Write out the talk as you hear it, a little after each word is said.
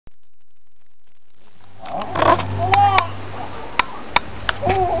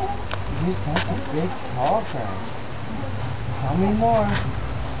You're such a big talker. Tell me more.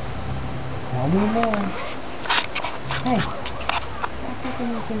 Tell me more. Hey, stop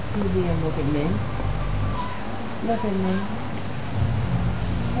looking at your TV and look at me. Look at me.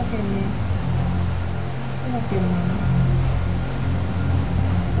 Look at me. Look at me.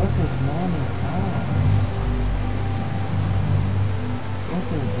 What does mommy want? What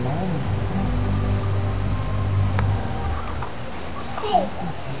does mommy want? Hey,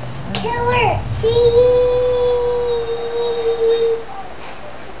 killer sheep!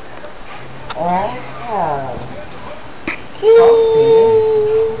 Wow! Cheese!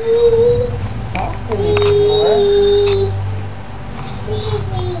 Talk to me some more.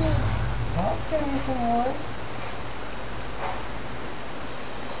 Talk to me some more.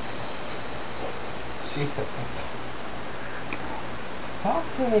 She's so nice. Talk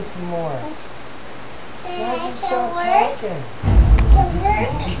to me some more. Why'd you stop talking? Why'd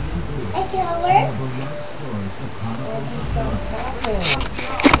you stop talking?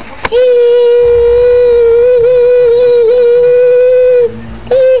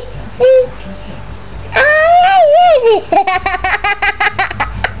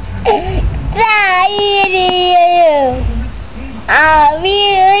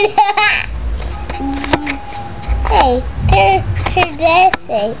 Hey, turn this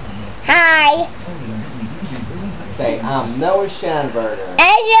way. Hi. Say, I'm Noah Schanberger.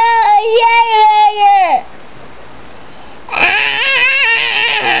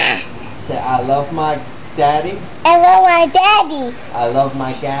 Say, I love my daddy. I love my daddy. I love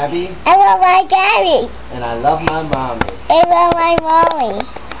my Gabby. I love my Gabby. And I love my mommy. I love my mommy.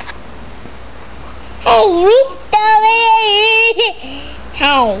 Hey, we stop.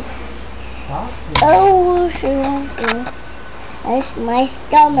 Hey. Oh, that's my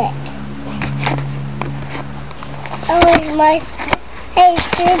stomach. Oh, it's my. Hey,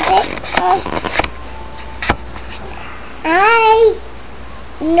 turn it off.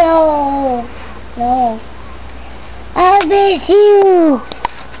 No. I miss you.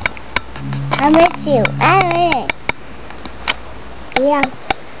 I miss you. Yeah.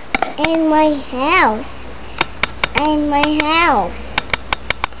 In my house. In my house.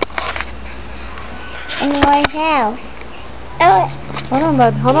 In my house. Hold on,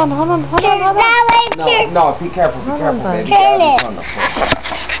 bud. Hold on. No, be careful, baby. Turn it. On the floor.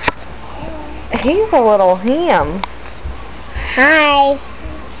 He's a little ham. Hi.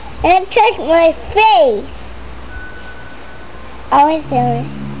 And touch my face. I was doing it.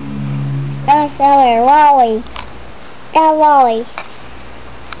 That's our Wally. That Wally.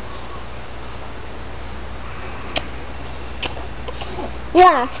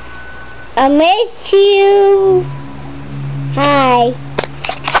 Yeah. I miss you. Hi.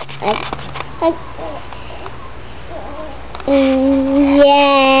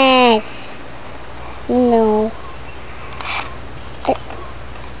 Yes. No.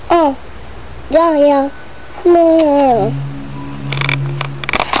 Oh. Yeah. No.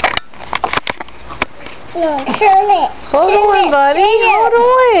 No, turn it. Hold on, buddy. Hold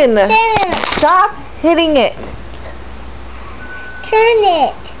on. Turn it. Stop hitting it. Turn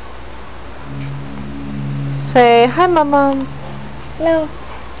it. Say hi, Mama. No,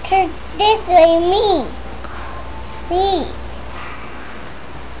 turn this way, me. Please.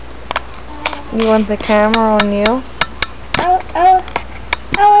 You want the camera on you? I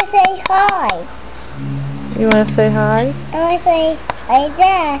want to say hi. You want to say hi? I want to say hi,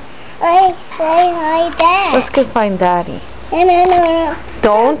 Dad. I say hi, Dad. Let's go find Daddy. No.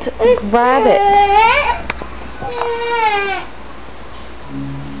 Don't grab it.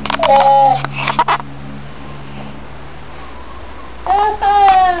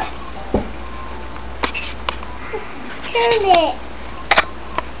 Turn it.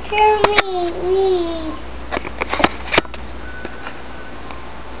 Turn me, please.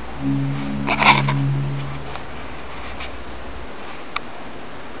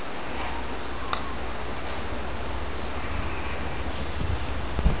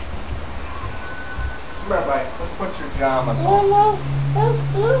 Rabbi, let's put your pajamas on. No.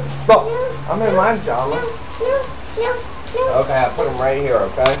 Look, I'm in my pajamas. No. Okay, I'll put them right here,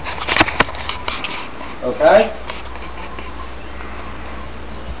 okay? Okay?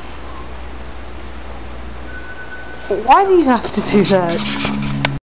 Why do you have to do that?